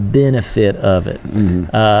 Take the benefit of it.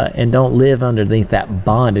 And don't live underneath that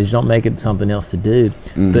bondage. Don't make it something else to do,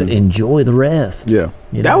 but enjoy the rest. Yeah.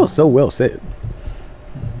 You That know? was so well said.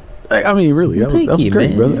 I mean, really, that Thank was you,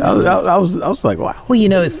 great, man. brother. I was like, wow. Well, you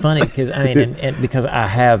know, it's funny because I mean, and because I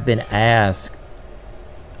have been asked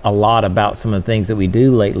a lot about some of the things that we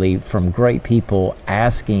do lately from great people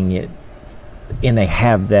asking it, and they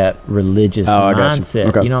have that religious mindset.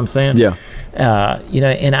 Okay. You know what I'm saying? Yeah. You know,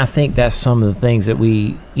 and I think that's some of the things that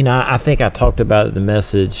we, you know, I think I talked about in the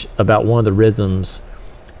message about one of the rhythms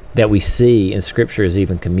that we see in Scripture is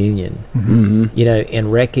even communion. You know,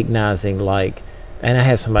 and recognizing, like, and I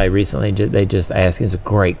had somebody recently, they just asked, it's a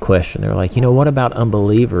great question. They're like, you know, what about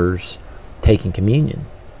unbelievers taking communion?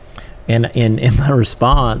 And in my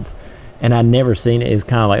response, and I'd never seen it was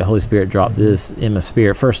kind of like the Holy Spirit dropped this in my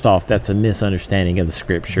spirit. First off, that's a misunderstanding of the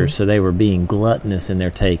Scripture. So they were being gluttonous in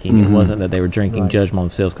their taking. It wasn't that they were drinking judgment on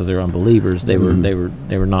themselves because they were unbelievers. They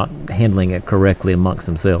were not handling it correctly amongst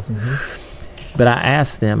themselves. But I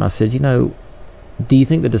asked them, I said, you know, do you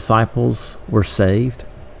think the disciples were saved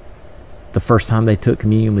the first time they took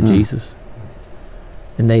communion with Jesus?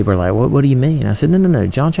 And they were like, what do you mean? I said, no.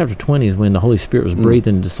 John chapter 20 is when the Holy Spirit was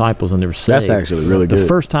breathing the disciples and they were saved. That's actually really good. The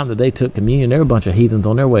first time that they took communion, there were a bunch of heathens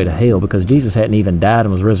on their way to hell because Jesus hadn't even died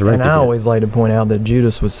and was resurrected. And I yet. always like to point out that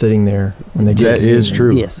Judas was sitting there when they took That is communion.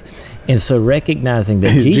 true. Yes. And so recognizing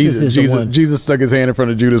that Jesus is the one. Jesus stuck his hand in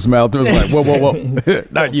front of Judas' mouth. It was like, whoa.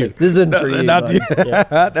 Not you. This isn't for you. Not you. but,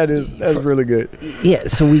 yeah. That's really good. Yeah,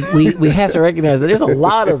 so we have to recognize that there's a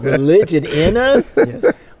lot of religion in us.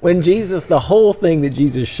 Yes. when Jesus, the whole thing that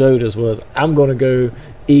Jesus showed us was, I'm going to go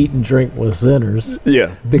eat and drink with sinners.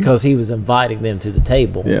 Yeah. Because he was inviting them to the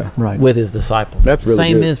table Right. with his disciples. That's really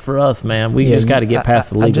Same good. is for us, man. We just got to get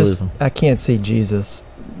past the legalism. I can't see Jesus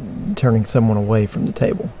turning someone away from the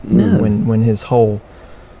table No. when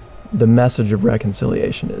the message of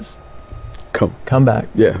reconciliation is come back.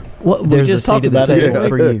 Yeah. What we There's just a seat talked at the about table it.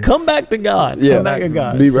 for you. Come back to God. Yeah. Come back to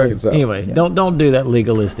God. Be reconciled. Anyway, Yeah. don't do that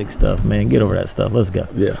legalistic stuff, man. Get over that stuff. Let's go.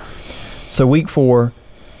 Yeah. So week 4,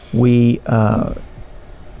 we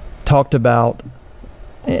talked about,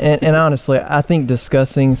 and honestly, I think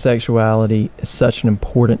discussing sexuality is such an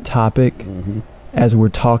important topic Mm-hmm. as we're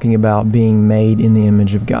talking about being made in the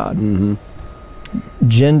image of God. Mm-hmm.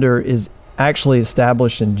 Gender is actually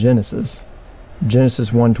established in Genesis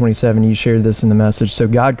 1:27. You shared this in the message. So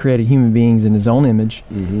God created human beings in his own image.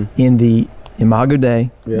 Mm-hmm. In the Imago Dei,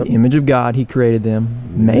 Yep. the image of God, he created them.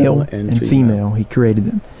 Male and female, he created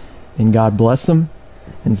them. And God blessed them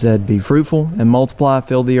and said, be fruitful and multiply,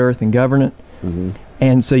 fill the earth and govern it. Mm-hmm.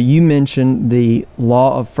 And so you mentioned the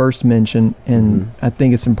law of first mention, and I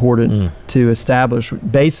think it's important to establish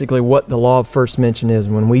basically what the law of first mention is.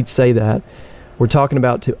 When we say that, we're talking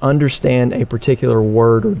about to understand a particular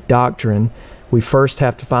word or doctrine, we first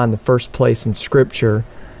have to find the first place in Scripture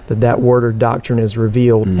that word or doctrine is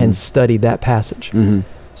revealed and study that passage. Mm-hmm.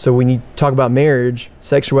 So when you talk about marriage,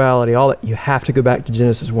 sexuality, all that, you have to go back to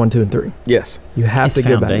Genesis 1, 2, and 3. Yes. You have It's to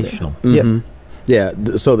go back there. foundational. Mm-hmm.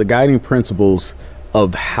 Yeah. So the guiding principles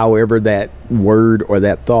of however that word or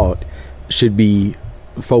that thought should be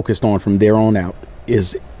focused on from there on out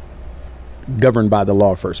is governed by the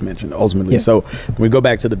law first mentioned ultimately. Yeah. So when we go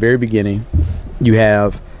back to the very beginning, you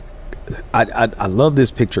have, I love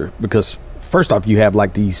this picture because first off, you have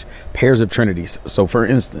like these pairs of trinities. So for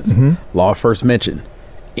instance, law first mentioned,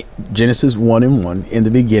 Genesis 1:1, in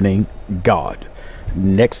the beginning, God.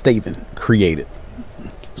 Next statement, created.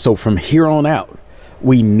 So from here on out,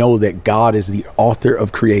 we know that God is the author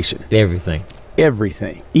of creation. Everything.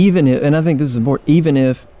 Even if, and I think this is important, even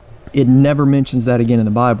if it never mentions that again in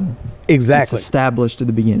the Bible, Exactly. it's established at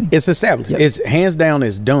the beginning. It's established. Yep. It's hands down.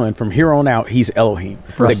 It's done. From here on out, he's Elohim,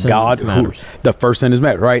 First the God sentence who matters. the first sentence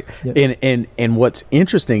matters, right? Yep. And what's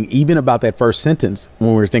interesting, even about that first sentence,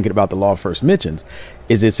 when we're thinking about the law first mentions,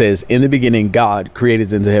 is it says, "In the beginning, God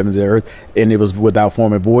created into heavens and earth, and it was without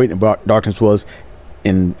form and void, and darkness was."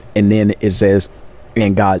 And then it says,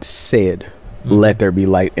 "And God said, let there be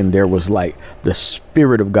light, and there was light. The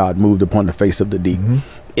Spirit of God moved upon the face of the deep."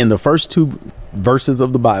 In the first 2 verses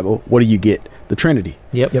of the Bible, what do you get? The Trinity.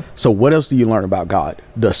 Yep. So what else do you learn about God?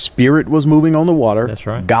 The Spirit was moving on the water. That's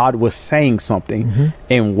right. God was saying something.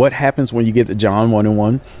 And what happens when you get to John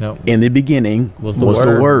 1:1? Yep. In the beginning Was was the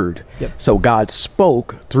the Word. Word. Yep. So God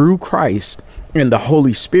spoke through Christ and the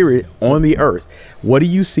Holy Spirit on the earth. What do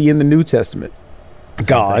you see in the New Testament?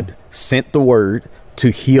 God sent the Word to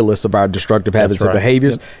heal us of our destructive habits That's and right.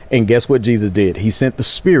 behaviors. And guess what Jesus did? He sent the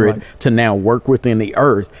Spirit Right. to now work within the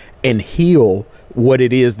earth and heal what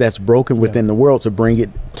it is that's broken within the world to bring it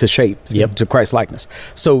to shape, Yep. to Christ likeness.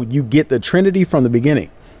 So you get the Trinity from the beginning.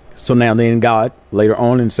 So now then God, later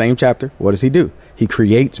on in the same chapter, what does he do? He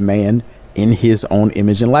creates man in his own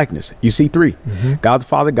image and likeness. You see 3. God the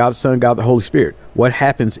Father, God the Son, God the Holy Spirit. What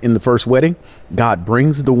happens in the first wedding? God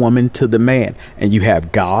brings the woman to the man. And you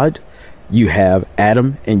have God, you have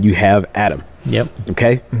Adam, and you have Adam. Yep.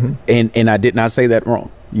 Okay? And I did not say that wrong.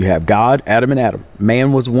 You have God, Adam, and Adam.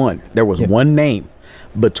 Man was one. There was one name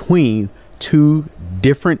between 2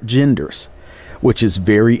 different genders, which is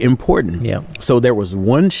very important. Yep. So there was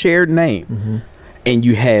one shared name, and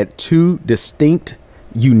you had 2 distinct,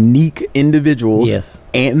 unique individuals Yes.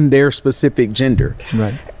 and their specific gender.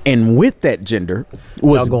 Right. And with that gender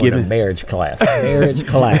was Y'all going to given marriage class. Marriage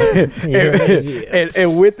class.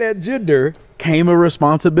 and with that gender came a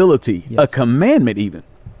responsibility, a commandment even.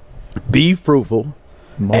 Be fruitful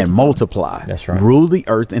and multiply. That's right. Rule the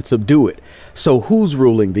earth and subdue it. So who's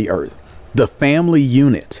ruling the earth? The family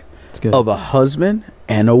unit good. of a husband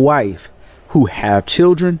and a wife who have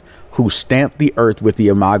children, who stamp the earth with the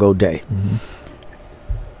Imago Dei.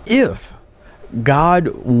 If God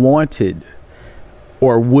wanted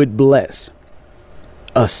or would bless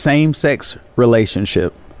a same-sex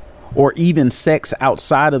relationship or even sex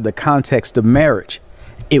outside of the context of marriage,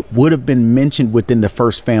 it would have been mentioned within the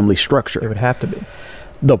first family structure. It would have to be.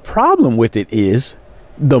 The problem with it is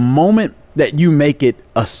the moment that you make it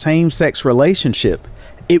a same-sex relationship,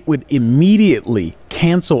 it would immediately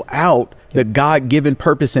cancel out the God-given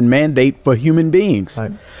purpose and mandate for human beings.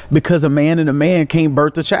 Right. Because a man and a man can't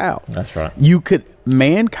birth a child. That's right.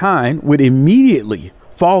 Mankind would immediately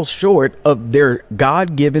falls short of their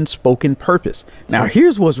God-given spoken purpose. Now,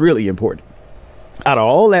 here's what's really important. Out of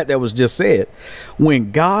all that was just said,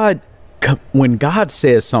 when God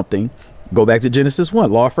says something, go back to Genesis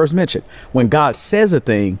 1, law first mentioned. When God says a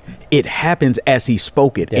thing, it happens as he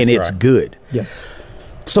spoke it, and it's good. Yeah.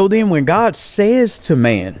 So then when God says to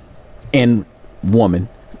man and woman,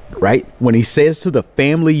 right, when he says to the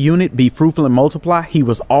family unit, be fruitful and multiply, he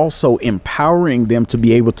was also empowering them to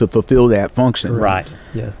be able to fulfill that function. Right.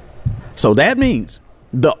 Yeah. So that means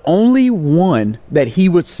the only one that he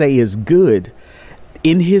would say is good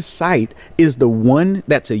in his sight is the one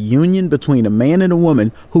that's a union between a man and a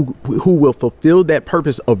woman who will fulfill that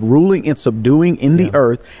purpose of ruling and subduing in the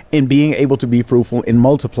earth and being able to be fruitful and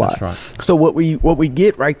multiply. That's right. So what we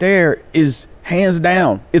get right there is hands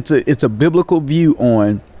down, it's a biblical view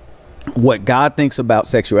on what God thinks about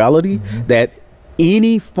sexuality, that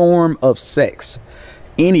any form of sex,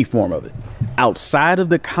 any form of it, outside of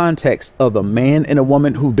the context of a man and a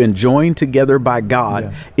woman who've been joined together by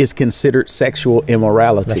God is considered sexual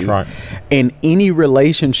immorality. That's right. And any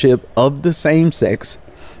relationship of the same sex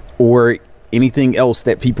or anything else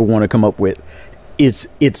that people want to come up with,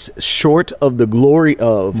 it's short of the glory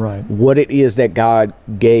of what it is that God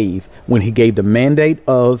gave when he gave the mandate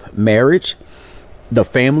of marriage, the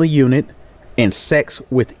family unit, and sex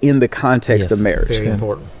within the context of marriage. Very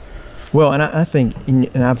important. Well, and I think,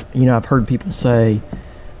 and I've heard people say,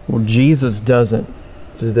 well, Jesus doesn't.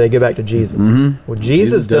 So they go back to Jesus. Well,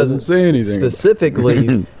 Jesus doesn't say anything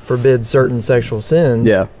specifically forbid certain sexual sins.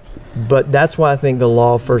 Yeah. But that's why I think the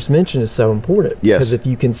law first mentioned is so important. Yes. Because if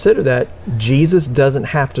you consider that, Jesus doesn't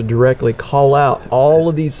have to directly call out all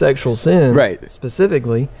of these sexual sins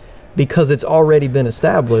specifically, because it's already been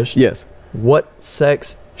established what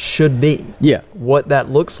sex should be. What that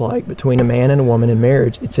looks like between a man and a woman in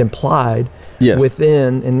marriage. It's implied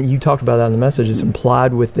within, and you talked about that in the message, it's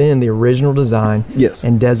implied within the original design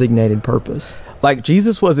and designated purpose. Like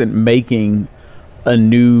Jesus wasn't making a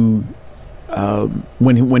new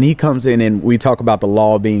when he comes in and we talk about the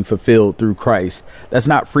law being fulfilled through Christ, that's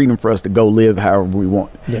not freedom for us to go live however we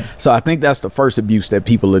want. So I think that's the first abuse that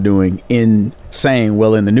people are doing in saying,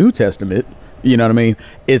 well, in the New Testament, you know what I mean?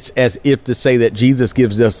 It's as if to say that Jesus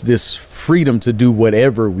gives us this freedom to do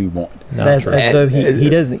whatever we want. As though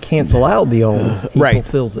he doesn't cancel out the old. He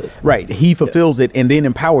fulfills it. He fulfills it and then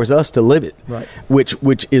empowers us to live it.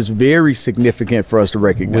 Which is very significant for us to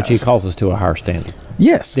recognize. Which he calls us to a higher standard.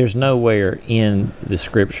 Yes. There's nowhere in the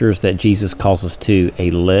scriptures that Jesus calls us to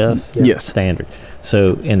a less standard.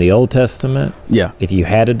 So in the Old Testament, if you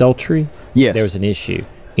had adultery, there was an issue.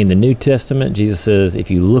 In the New Testament, Jesus says, if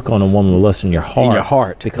you look on a woman with lust in your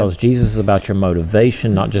heart, because Jesus is about your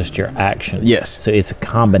motivation, not just your action. So it's a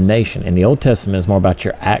combination. In the Old Testament, it's more about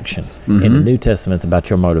your action. In the New Testament, it's about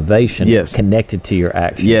your motivation connected to your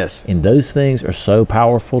action. And those things are so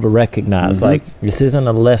powerful to recognize. Like, this isn't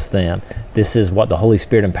a less than. This is what the Holy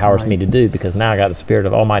Spirit empowers me to do, because now I got the Spirit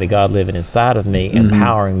of Almighty God living inside of me,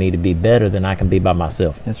 empowering me to be better than I can be by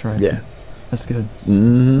myself. That's right. That's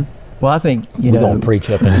good. Well, I think, we're going to preach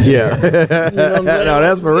up in here. You know what I'm saying? No,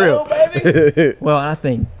 that's for real. Baby. Well, I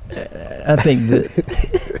think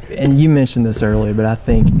that, and you mentioned this earlier, but I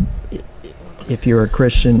think if you're a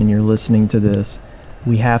Christian and you're listening to this,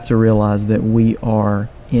 we have to realize that we are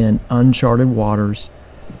in uncharted waters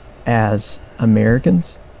as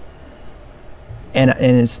Americans. And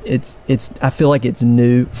it's I feel like it's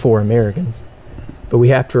new for Americans, but we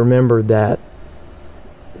have to remember that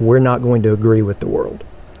we're not going to agree with the world.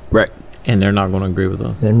 And they're not going to agree with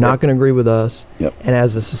us. They're not going to agree with us. And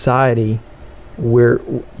as a society,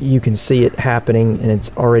 you can see it happening, and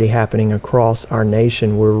it's already happening across our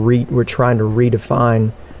nation. We're trying to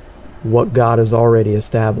redefine what God has already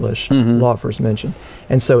established, law first mentioned.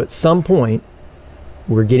 And so at some point,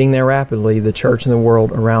 we're getting there rapidly. The church and the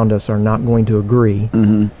world around us are not going to agree.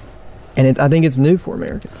 And I think it's new for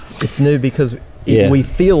Americans. It's new because we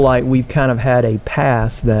feel like we've kind of had a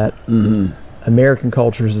past that American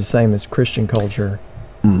culture is the same as Christian culture,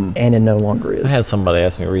 and it no longer is. I had somebody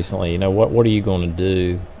ask me recently, what are you going to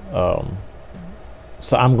do?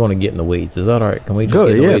 So I'm going to get in the weeds. Is that all right? Can we just get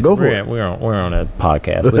in the weeds? Go for it. We're on a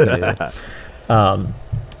podcast. We can do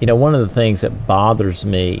that. One of the things that bothers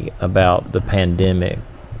me about the pandemic,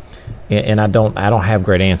 and I don't have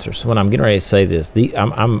great answers. So when I'm getting ready to say this,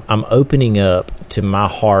 I'm opening up to my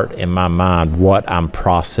heart and my mind what I'm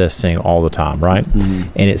processing all the time, right?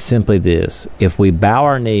 And it's simply this: if we bow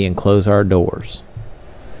our knee and close our doors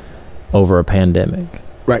over a pandemic,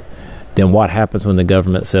 then what happens when the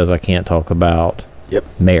government says I can't talk about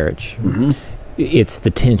marriage? It's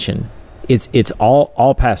the tension. It's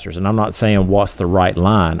all pastors, and I'm not saying what's the right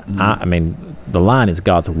line. I mean, The line is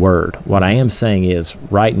God's word. What I am saying is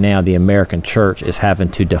right now the American church is having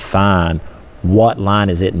to define what line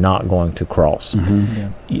is it not going to cross.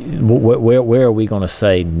 Where are we going to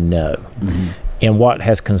say no? And what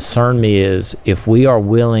has concerned me is if we are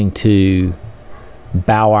willing to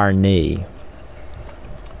bow our knee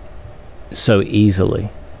so easily,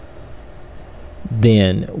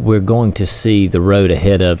 then we're going to see the road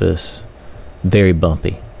ahead of us very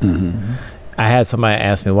bumpy. I had somebody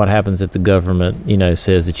ask me what happens if the government,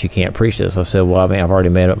 says that you can't preach this. I said, well, I've already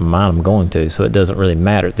made up my mind I'm going to, so it doesn't really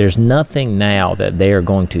matter. There's nothing now that they are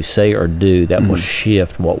going to say or do that will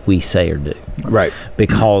shift what we say or do. Right.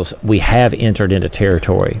 Because we have entered into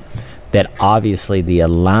territory that obviously the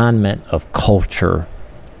alignment of culture,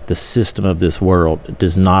 the system of this world,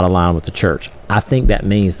 does not align with the church. I think that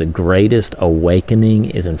means the greatest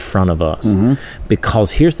awakening is in front of us.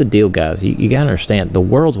 Because here's the deal, guys. You got to understand, the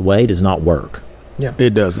world's way does not work. Yeah,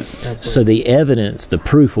 it doesn't. Absolutely. So the evidence, the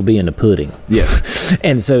proof will be in the pudding. Yes.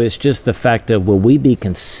 And so it's just the fact of, will we be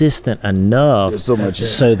consistent enough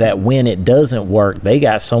so that when it doesn't work, they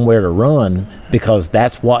got somewhere to run, because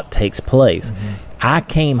that's what takes place. I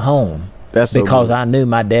came home because I knew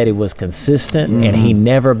my daddy was consistent and he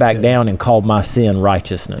never backed down and called my sin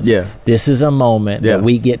righteousness. Yeah. This is a moment that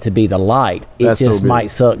we get to be the light. It just might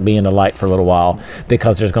suck being the light for a little while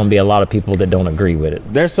because there's going to be a lot of people that don't agree with it.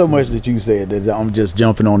 There's so much that you said that I'm just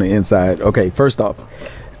jumping on the inside. Okay, first off,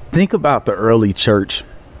 think about the early church.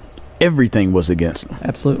 Everything was against them.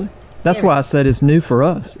 Absolutely. That's why I said it's new for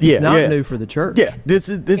us. It's not new for the church. Yeah, this.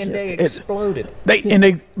 And they exploded.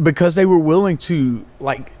 Because they were willing to,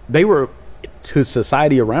 they were to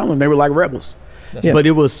society around them. They were like rebels, but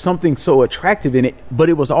it was something so attractive in it. But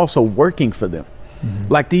it was also working for them.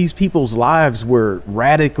 Like these people's lives were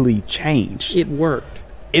radically changed. It worked.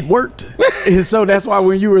 And so that's why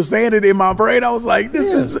when you were saying it in my brain, I was like,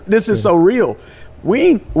 this is so real.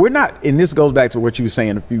 We're not, and this goes back to what you were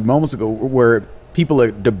saying a few moments ago, where people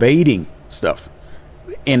are debating stuff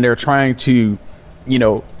and they're trying to,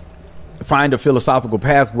 find a philosophical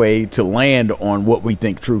pathway to land on what we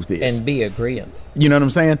think truth is. And be agreeance. You know what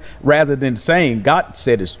I'm saying? Rather than saying God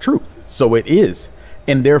said it's truth, so it is.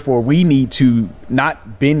 And therefore we need to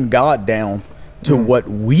not bend God down to what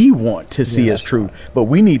we want to see as true, but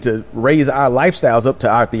we need to raise our lifestyles up to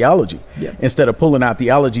our theology instead of pulling our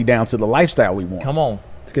theology down to the lifestyle we want. Come on.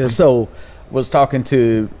 It's good. So was talking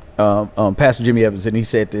to Pastor Jimmy Evans, and he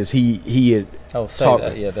said this. He had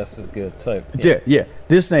that. Yeah, that's just good. So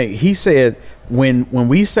this thing he said, when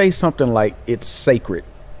we say something like it's sacred,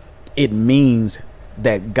 it means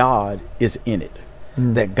that God is in it,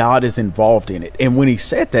 that God is involved in it. And when he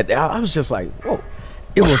said that, I was just like, whoa!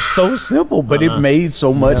 It was so simple, but it made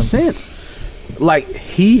so much sense. Like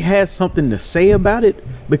he has something to say about it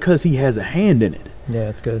because he has a hand in it. Yeah,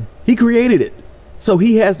 it's good. He created it, so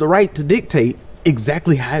he has the right to dictate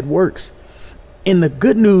exactly how it works. And the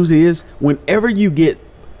good news is, whenever you get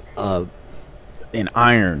an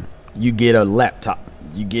iron, you get a laptop,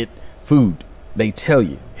 you get food, they tell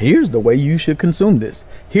you, here's the way you should consume this.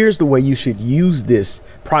 Here's the way you should use this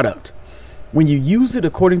product. When you use it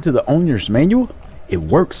according to the owner's manual, it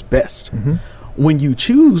works best. When you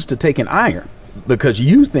choose to take an iron because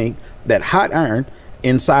you think that hot iron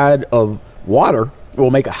inside of water will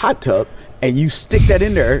make a hot tub, and you stick that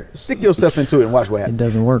in there, stick yourself into it and watch what happens. It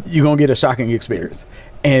doesn't work. You're going to get a shocking experience.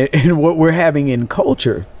 And what we're having in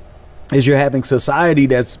culture is you're having society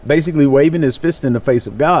that's basically waving his fist in the face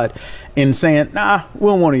of God and saying, nah, we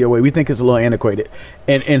don't want it your way. We think it's a little antiquated.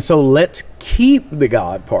 And so let's keep the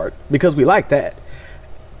God part because we like that.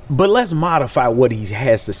 But let's modify what he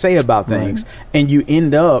has to say about things. And you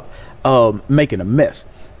end up making a mess.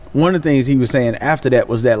 One of the things he was saying after that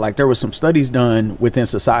was that there were some studies done within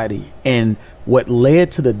society, and what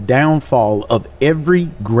led to the downfall of every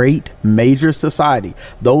great major society,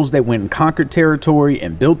 those that went and conquered territory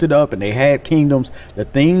and built it up and they had kingdoms, the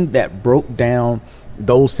thing that broke down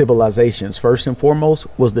those civilizations first and foremost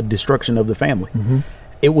was the destruction of the family.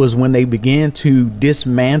 It was when they began to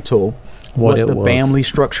dismantle what the family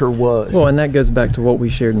structure was. Well, and that goes back to what we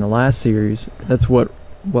shared in the last series. That's what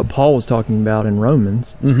Paul was talking about in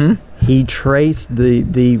Romans. He traced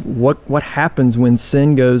the what happens when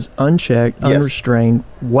sin goes unchecked, unrestrained,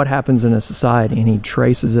 what happens in a society, and he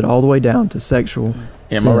traces it all the way down to sexual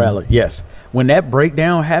immorality. sin. Yes. When that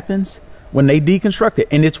breakdown happens, when they deconstruct it,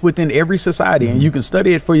 and it's within every society, and you can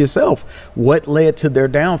study it for yourself, what led to their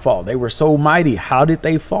downfall? They were so mighty. How did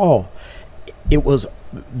they fall? It was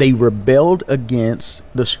they rebelled against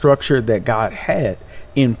the structure that God had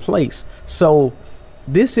in place. So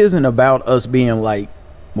this isn't about us being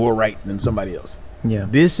more right than somebody else. Yeah.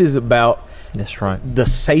 This is about That's right. the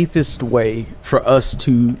safest way for us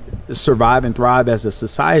to survive and thrive as a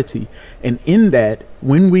society. And in that,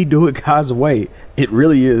 when we do it God's way, it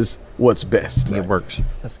really is what's best. It works.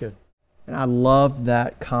 That's good. And I love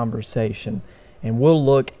that conversation. And we'll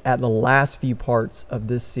look at the last few parts of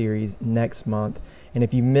this series next month. And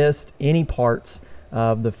if you missed any parts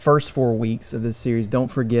of the first 4 weeks of this series, don't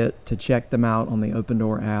forget to check them out on the Open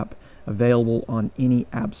Door app, available on any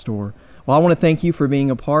app store. Well, I want to thank you for being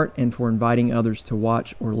a part and for inviting others to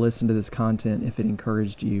watch or listen to this content if it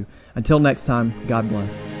encouraged you. Until next time, God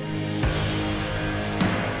bless.